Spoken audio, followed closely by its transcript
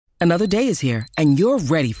Another day is here, and you're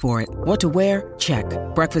ready for it. What to wear? Check.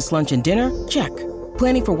 Breakfast, lunch, and dinner? Check.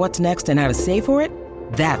 Planning for what's next and how to save for it?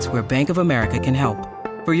 That's where Bank of America can help.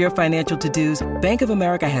 For your financial to-dos, Bank of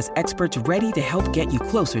America has experts ready to help get you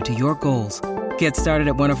closer to your goals. Get started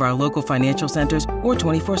at one of our local financial centers or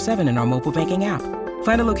 24/7 in our mobile banking app.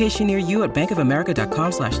 Find a location near you at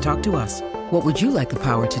bankofamerica.com/talktous. What would you like the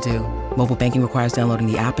power to do? Mobile banking requires downloading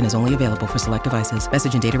the app and is only available for select devices.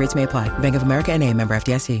 Message and data rates may apply. Bank of America N.A., member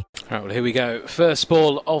FDIC. All right, well, here we go. First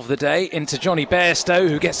ball of the day into Johnny Bairstow,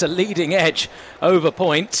 who gets a leading edge over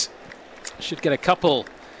point. Should get a couple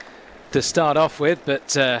to start off with,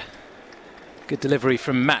 but good delivery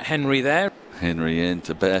from Matt Henry there. Henry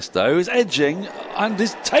into Bairstow, is edging and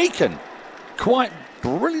is taken. Quite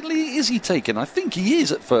brilliantly is he taken? I think he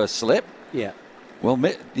is at first slip. Yeah. Well,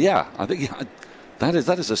 yeah, I think that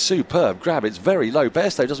is a superb grab. It's very low.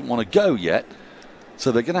 Bairstow doesn't want to go yet,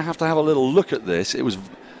 so they're going to have a little look at this. It was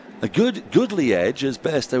a goodly edge, as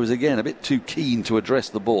Bairstow was again a bit too keen to address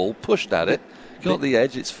the ball, pushed at it, got the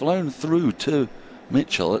edge. It's flown through to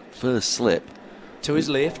Mitchell at first slip. To his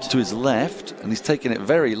left. To his left, and he's taken it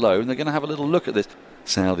very low, and they're going to have a little look at this.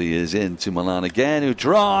 Southey is into Milan again, who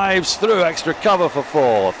drives through extra cover for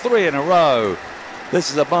 4. 3 in a row. This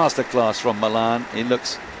is a masterclass from Milan. He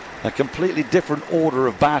looks a completely different order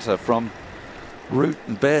of batter from Root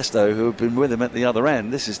and Bairstow, who have been with him at the other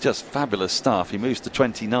end. This is just fabulous stuff. He moves to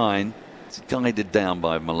 29. It's guided down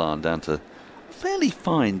by Milan down to a fairly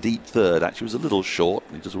fine deep third. Actually, was a little short.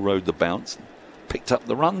 He just rode the bounce. Picked up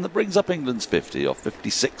the run that brings up England's 50 off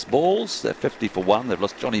 56 balls. They're 50 for 1. They've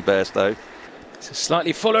lost Johnny Bairstow. It's a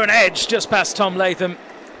slightly fuller an edge just past Tom Latham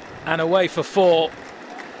and away for 4.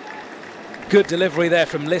 Good delivery there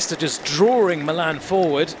from Lister, just drawing Milan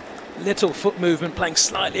forward. Little foot movement, playing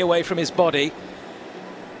slightly away from his body.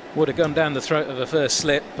 Would have gone down the throat of a first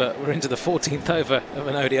slip, but we're into the 14th over of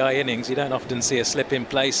an ODI innings. You don't often see a slip in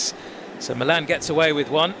place. So Milan gets away with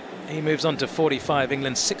 1. He moves on to 45.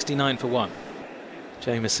 England 69 for 1.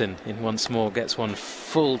 Jameson in once more, gets one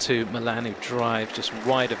full to Milan, who drives just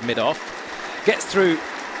wide of mid-off. Gets through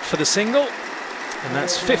for the single, and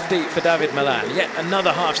that's 50 for David Milan. Yet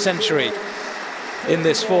another half century in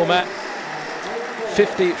this format.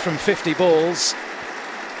 50 from 50 balls.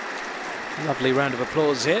 Lovely round of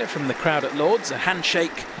applause here from the crowd at Lord's. A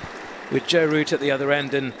handshake with Joe Root at the other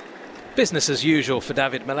end, and business as usual for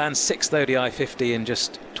David Milan. 6th ODI 50 in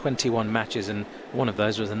just 21 matches, and one of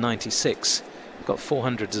those was a 96. Got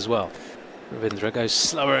 400s as well. Ravindra goes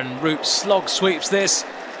slower, and Root slog sweeps this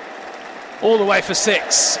all the way for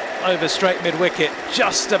 6 over straight mid-wicket.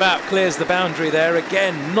 Just about clears the boundary there.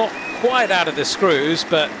 Again, not quite out of the screws,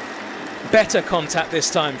 but better contact this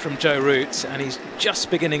time from Joe Root, and he's just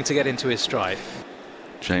beginning to get into his stride.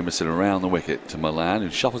 Jameson around the wicket to Milan, who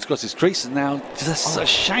shuffles across his crease and now just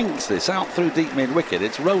shanks this out through deep mid-wicket.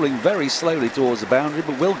 It's rolling very slowly towards the boundary,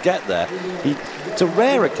 but will get there. It's a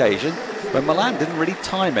rare occasion when Milan didn't really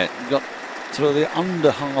time it. He got to the under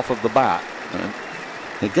half of the bat.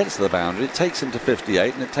 It gets to the boundary, it takes him to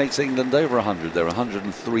 58, and it takes England over 100. They're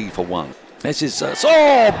 103 for 1. This is...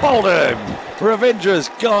 bowled him! Ravindra's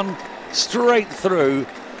gone straight through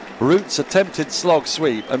Root's attempted slog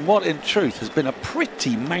sweep, and what in truth has been a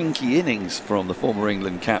pretty manky innings from the former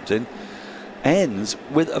England captain ends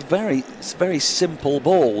with a very, very simple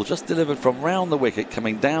ball, just delivered from round the wicket,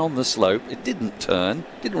 coming down the slope. It didn't turn,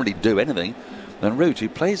 didn't really do anything. And Root, who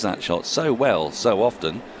plays that shot so well, so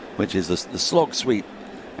often, which is the slog sweep,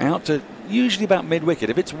 out to usually about mid-wicket.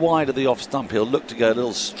 If it's wide of the off stump, he'll look to go a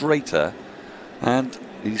little straighter, and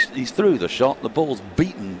he's through the shot. The ball's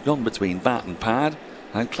beaten, gone between bat and pad,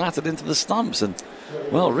 and clattered into the stumps. And,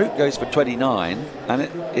 well, Root goes for 29, and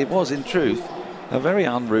it was, in truth, a very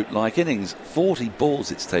un-Root-like innings. 40 balls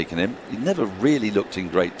it's taken him. He never really looked in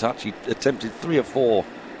great touch. He attempted 3 or 4,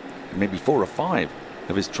 maybe 4 or 5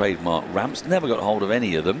 of his trademark ramps, never got hold of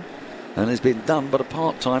any of them, and has been done but a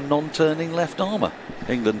part-time non-turning left armour.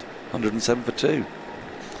 England 107 for 2.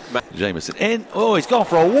 Jameson in. Oh, he's gone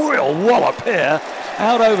for a real wallop here.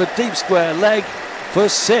 Out over deep square leg for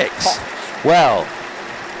 6. Well,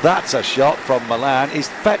 that's a shot from Milan. He's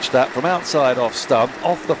fetched that from outside off stump,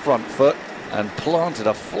 off the front foot, and planted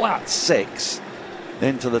a flat 6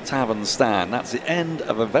 into the tavern stand. That's the end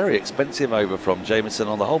of a very expensive over from Jameson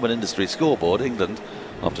on the Holman Industries scoreboard. England,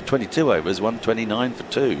 after 22 overs, 129 for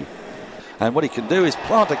 2. And what he can do is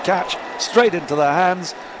plant a catch straight into the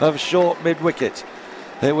hands of short mid-wicket.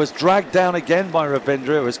 It was dragged down again by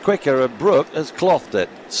Ravindra. It was quicker, and Brook has clothed it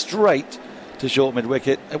straight to short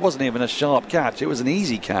mid-wicket. It wasn't even a sharp catch. It was an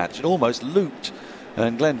easy catch. It almost looped.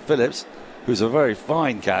 And Glenn Phillips, who's a very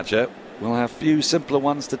fine catcher, will have few simpler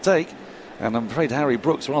ones to take. And I'm afraid Harry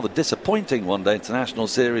Brooks' rather disappointing one-day international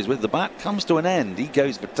series with the bat comes to an end. He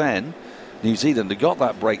goes for 10. New Zealand have got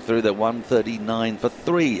that breakthrough. They're 139 for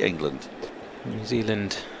 3, England. New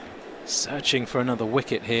Zealand searching for another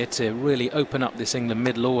wicket here to really open up this England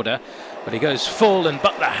middle order. But he goes full, and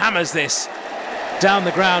Buttler hammers this down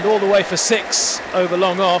the ground all the way for 6 over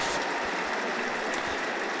long off.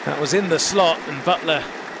 That was in the slot, and Buttler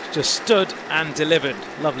just stood and delivered.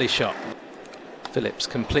 Lovely shot. Phillips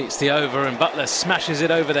completes the over, and Buttler smashes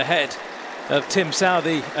it over the head of Tim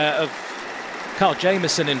Southey, of Carl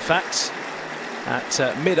Jamieson, in fact,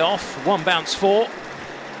 at mid-off. 1 bounce 4.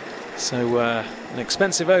 So an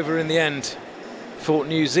expensive over in the end for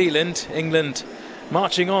New Zealand. England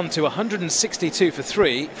marching on to 162 for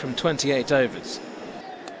 3 from 28 overs.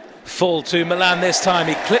 Full to Milan this time.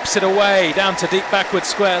 He clips it away down to deep backward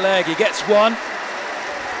square leg. He gets 1.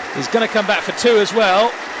 He's going to come back for 2 as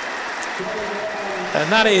well. And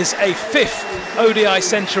that is a 5th ODI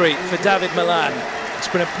century for David Milan. It's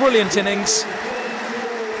been a brilliant innings.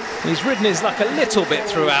 He's ridden his luck a little bit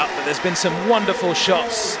throughout, but there's been some wonderful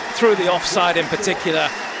shots through the offside in particular.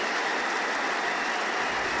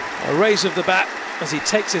 A raise of the bat as he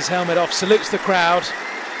takes his helmet off, salutes the crowd.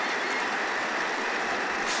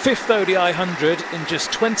 5th ODI 100 in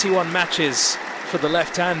just 21 matches for the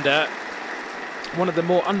left-hander. One of the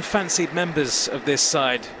more unfancied members of this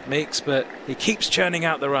side, Meeks, but he keeps churning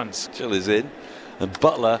out the runs. Chill is in, and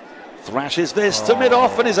Buttler thrashes this to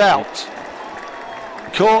mid-off and is out.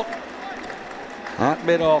 Caught at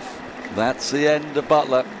mid-off. That's the end of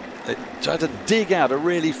Buttler. They tried to dig out a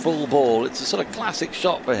really full ball. It's a sort of classic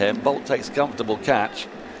shot for him. Bolt takes a comfortable catch,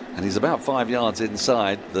 and he's about 5 yards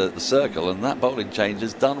inside the circle, and that bowling change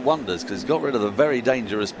has done wonders because he's got rid of the very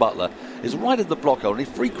dangerous Buttler. He's right in the block hole, and he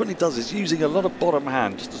frequently does this using a lot of bottom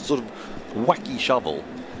hand, just a sort of wacky shovel.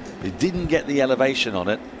 He didn't get the elevation on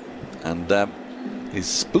it, and he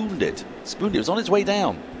spooned it. It was on its way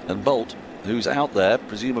down, and Bolt, who's out there,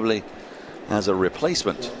 presumably as a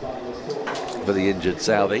replacement for the injured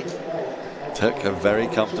Southey, took a very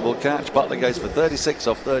comfortable catch. Buttler goes for 36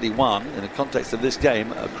 off 31. In the context of this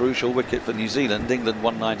game, a crucial wicket for New Zealand. England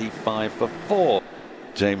 195 for 4.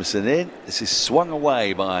 Jamieson in. This is swung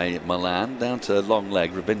away by Milan down to long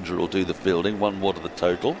leg. Ravindra will do the fielding. 1 more to the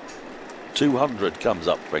total. 200 comes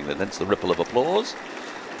up for England. Hence the ripple of applause.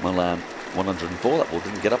 Milan 104. That ball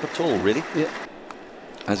didn't get up at all, really. Yeah.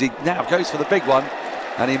 As he now goes for the big one,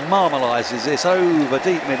 and he marmalises this over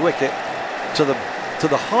deep mid wicket to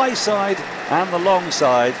the high side and the long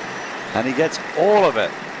side, and he gets all of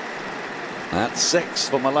it. That's 6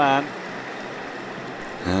 for Milan,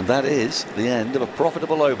 and that is the end of a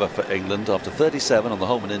profitable over for England. After 37 on the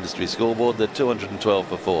Home and Industry scoreboard, they're 212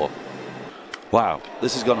 for 4. Wow,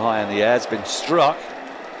 this has gone high in the air. It's been struck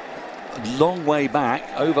a long way back,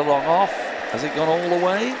 over long off. Has it gone all the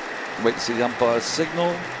way? Wait to see the umpire's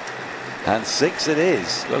signal. And 6 it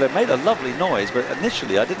is. Well, it made a lovely noise, but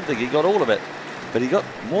initially I didn't think he got all of it. But he got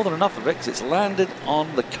more than enough of it because it's landed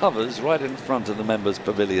on the covers right in front of the members'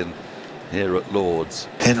 pavilion here at Lord's.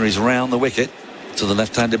 Henry's round the wicket to the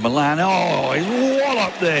left-handed Milan. Oh, he's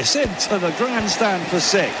walloped this into the grandstand for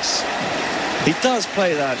 6. He does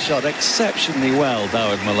play that shot exceptionally well,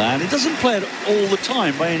 David Milan. He doesn't play it all the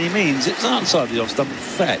time by any means. It's outside the off stump,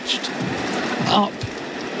 fetched up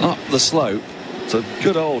the slope. It's a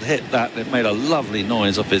good old hit that. It made a lovely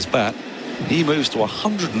noise off his bat. He moves to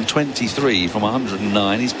 123 from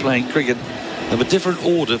 109. He's playing cricket of a different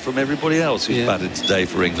order from everybody else who's batted today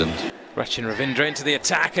for England. Rachin Ravindra into the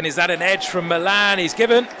attack, and is that an edge from Milan? He's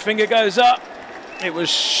given, finger goes up. It was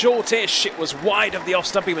shortish, it was wide of the off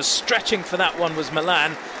stump. He was stretching for that one, was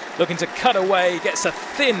Milan. Looking to cut away, gets a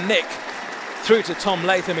thin nick through to Tom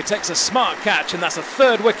Latham, who takes a smart catch, and that's a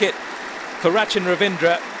 3rd wicket for Rachin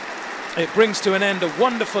Ravindra. It brings to an end a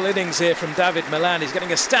wonderful innings here from David Milan. He's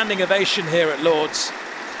getting a standing ovation here at Lord's.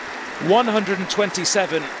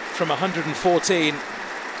 127 from 114.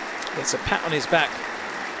 Gets a pat on his back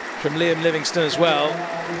from Liam Livingstone as well.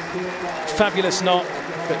 Fabulous knock,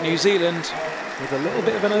 but New Zealand with a little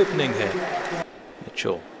bit of an opening here.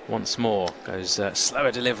 Mitchell once more goes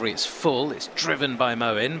slower delivery. It's full. It's driven by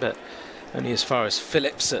Moen, but only as far as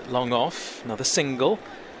Phillips at long off. Another single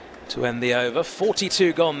to end the over.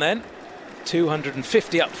 42 gone then.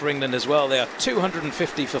 250 up for England as well. They are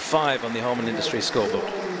 250 for 5 on the Home and Industry scoreboard.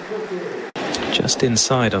 Just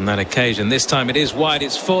inside on that occasion. This time it is wide,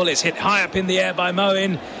 it's full, it's hit high up in the air by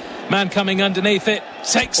Moen. Man coming underneath it,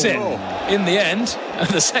 takes it in the end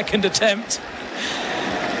of the second attempt.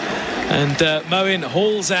 And Moen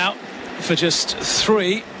hauls out for just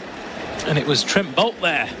 3. And it was Trent Bolt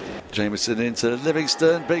there. Jamieson into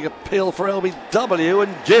Livingstone, big appeal for LBW,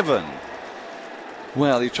 and given.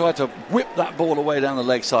 Well, he tried to whip that ball away down the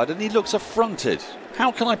leg side and he looks affronted.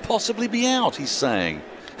 How can I possibly be out, he's saying.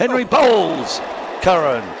 Henry bowls.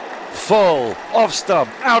 Curran, full, off stump,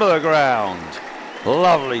 out of the ground.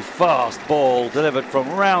 Lovely fast ball delivered from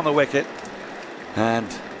round the wicket. And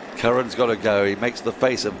Curran's got to go. He makes the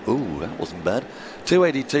face of, ooh, that wasn't bad.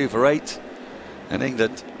 282 for 8. And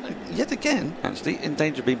England, yet again, actually, in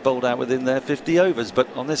danger of being bowled out within their 50 overs.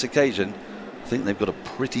 But on this occasion, I think they've got a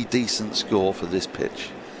pretty decent score for this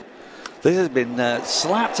pitch. This has been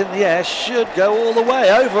slapped in the air, should go all the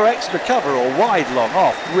way over extra cover or wide long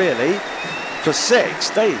off, really. For 6,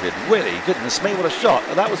 David Willey, goodness me, what a shot.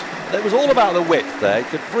 It was all about the width there. He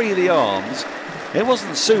could free the arms. It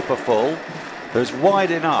wasn't super full. It was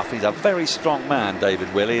wide enough. He's a very strong man,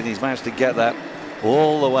 David Willey, and he's managed to get that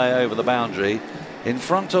all the way over the boundary in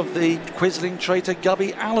front of the Quisling traitor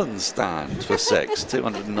Gubby Allen's stand for 6.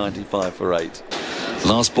 295 for 8.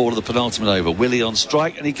 Last ball of the penultimate over. Willey on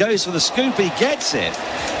strike, and he goes for the scoop. He gets it.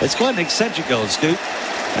 It's quite an eccentric old scoop,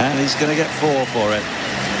 and he's going to get 4 for it.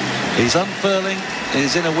 He's unfurling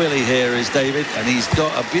his inner Willey here, is David, and he's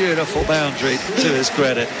got a beautiful boundary to his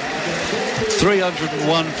credit.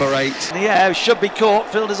 301 for 8. Yeah, should be caught.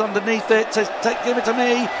 Fielder's underneath it. Says, give it to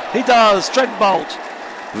me. He does. Trent Bolt.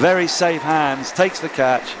 Very safe hands. Takes the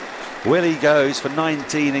catch. Willey goes for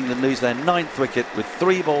 19. England lose their 9th wicket with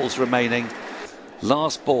 3 balls remaining.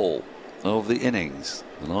 Last ball of the innings.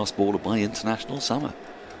 The last ball of my international summer.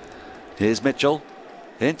 Here's Mitchell.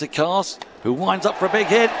 Into Cast, who winds up for a big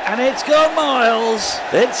hit, and it's gone miles.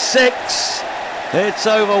 It's 6. It's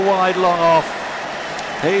over wide long off.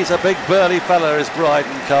 He's a big burly fella, is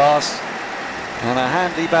Bryden Cast, and a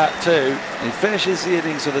handy bat too. He finishes the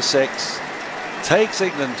innings with a 6. Takes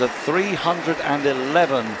England to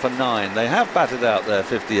 311 for 9. They have batted out their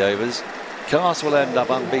 50 overs. Cast will end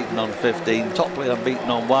up unbeaten on 15, Topley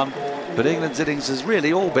unbeaten on 1. But England's innings has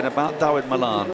really all been about Dawid Malan.